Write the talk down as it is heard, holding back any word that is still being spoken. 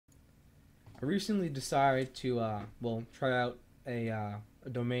I recently decided to try out a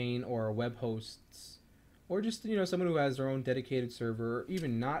domain or a web hosts, or just someone who has their own dedicated server, or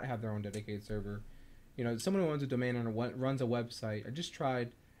even not have their own dedicated server. Someone who owns a domain and runs a website. I just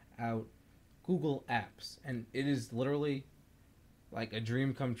tried out Google Apps, and it is literally like a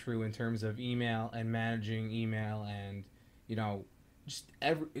dream come true in terms of email and managing email, and you know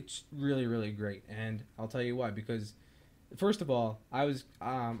it's really really great. And I'll tell you why. Because first of all, I was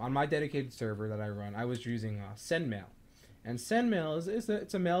on my dedicated server that I run. I was using SendMail, and SendMail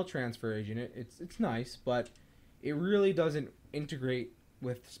it's a mail transfer agent. It's nice, but it really doesn't integrate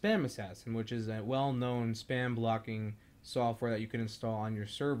with Spam Assassin, which is a well-known spam blocking software that you can install on your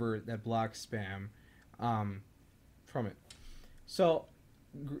server that blocks spam um, from it. So,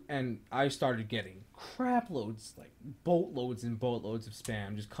 and I started getting crap loads, like boatloads and boatloads of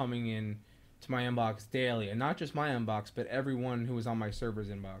spam just coming in to my inbox daily, and not just my inbox, but everyone who was on my server's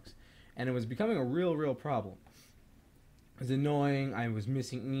inbox, and it was becoming a real, real problem. It was annoying. I was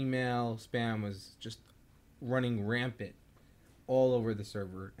missing email. Spam was just running rampant all over the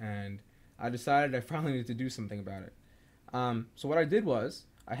server, and I decided I finally needed to do something about it. So what I did was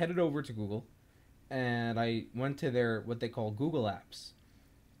I headed over to Google, and I went to their what they call Google Apps,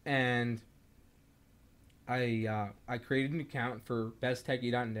 and I created an account for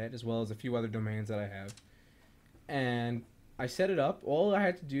besttechy.net as well as a few other domains that I have, and I set it up. All I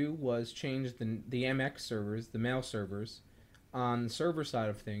had to do was change the MX servers, the mail servers, on the server side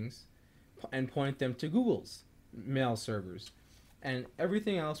of things, and point them to Google's mail servers, and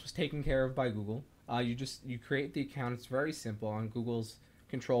everything else was taken care of by Google. You create the account. It's very simple on Google's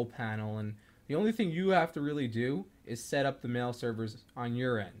control panel, and the only thing you have to really do is set up the mail servers on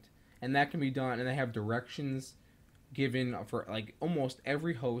your end, and that can be done. And they have directions given for like almost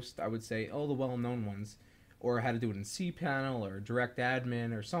every host. I would say all the well-known ones, or how to do it in cPanel or Direct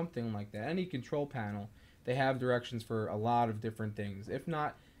Admin or something like that. Any control panel, they have directions for a lot of different things. If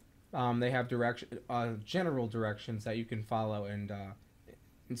not, they have general directions that you can follow and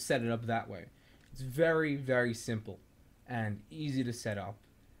set it up that way. It's very very simple and easy to set up.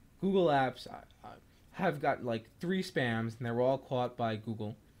 Google Apps have got like three spams, and they were all caught by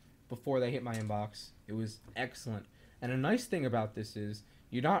Google before they hit my inbox. It was excellent. And a nice thing about this is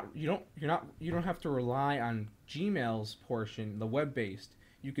you don't have to rely on Gmail's portion, the web based.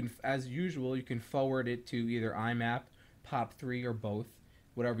 You can, as usual, you can forward it to either IMAP, POP3, or both,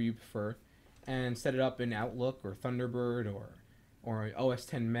 whatever you prefer, and set it up in Outlook or Thunderbird or OS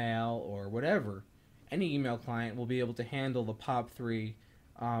 10 Mail or whatever. Any email client will be able to handle the POP3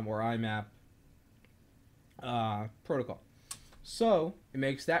 or IMAP protocol. So it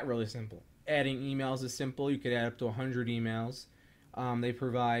makes that really simple. Adding emails is simple. You could add up to 100 emails. They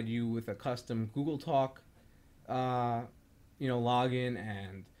provide you with a custom Google Talk, login,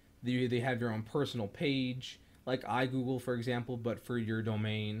 and they have your own personal page, like iGoogle, for example, but for your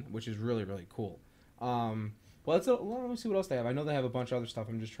domain, which is really really cool. Let me see what else they have. I know they have a bunch of other stuff.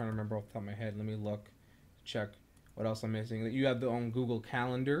 I'm just trying to remember off the top of my head. Let me look, check what else I'm missing. You have the own Google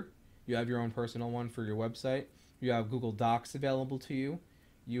Calendar. You have your own personal one for your website. You have Google Docs available to you.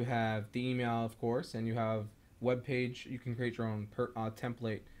 You have the email, of course, and you have web page. You can create your own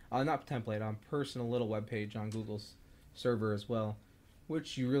template, not template, personal little web page on Google's server as well,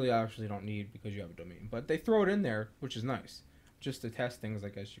 which you really actually don't need because you have a domain. But they throw it in there, which is nice, just to test things. I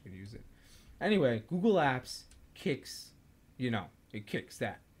guess you could use it. Anyway, Google Apps kicks, it kicks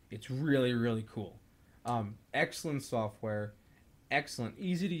that. It's really really cool. Excellent software, excellent,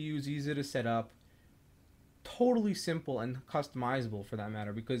 easy to use, easy to set up, totally simple and customizable for that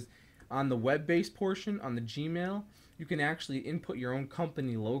matter. Because on the web-based portion, on the Gmail, you can actually input your own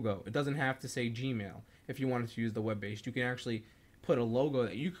company logo. It doesn't have to say Gmail if you wanted to use the web-based. You can actually put a logo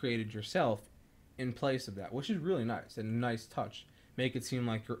that you created yourself in place of that, which is really nice and a nice touch. Make it seem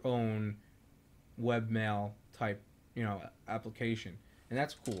like your own webmail type, application, and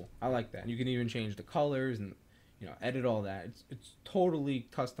that's cool. I like that. And you can even change the colors and edit all that. It's totally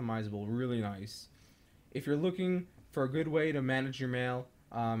customizable, really nice. If you're looking for a good way to manage your mail,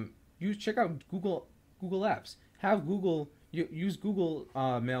 you check out Google Apps. Have Google use Google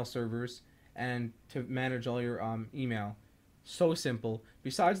mail servers and to manage all your email. So simple.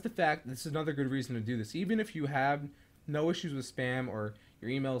 Besides the fact, this is another good reason to do this. Even if you have no issues with spam or your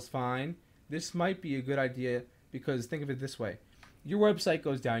email is fine, this might be a good idea because think of it this way. Your website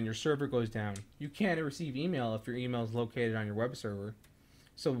goes down, your server goes down. You can't receive email if your email is located on your web server.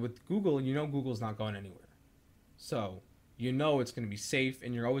 So with Google, Google's not going anywhere. So it's going to be safe,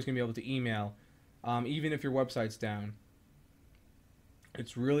 and you're always going to be able to email, even if your website's down.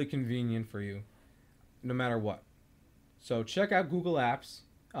 It's really convenient for you, no matter what. So check out Google Apps.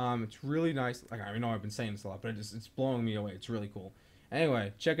 It's really nice. Like I know I've been saying this a lot, but it's blowing me away. It's really cool.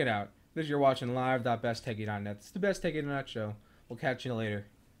 Anyway, check it out. This you're watching live.besttechie.net. It's the Best Techie Internet show. We'll catch you later.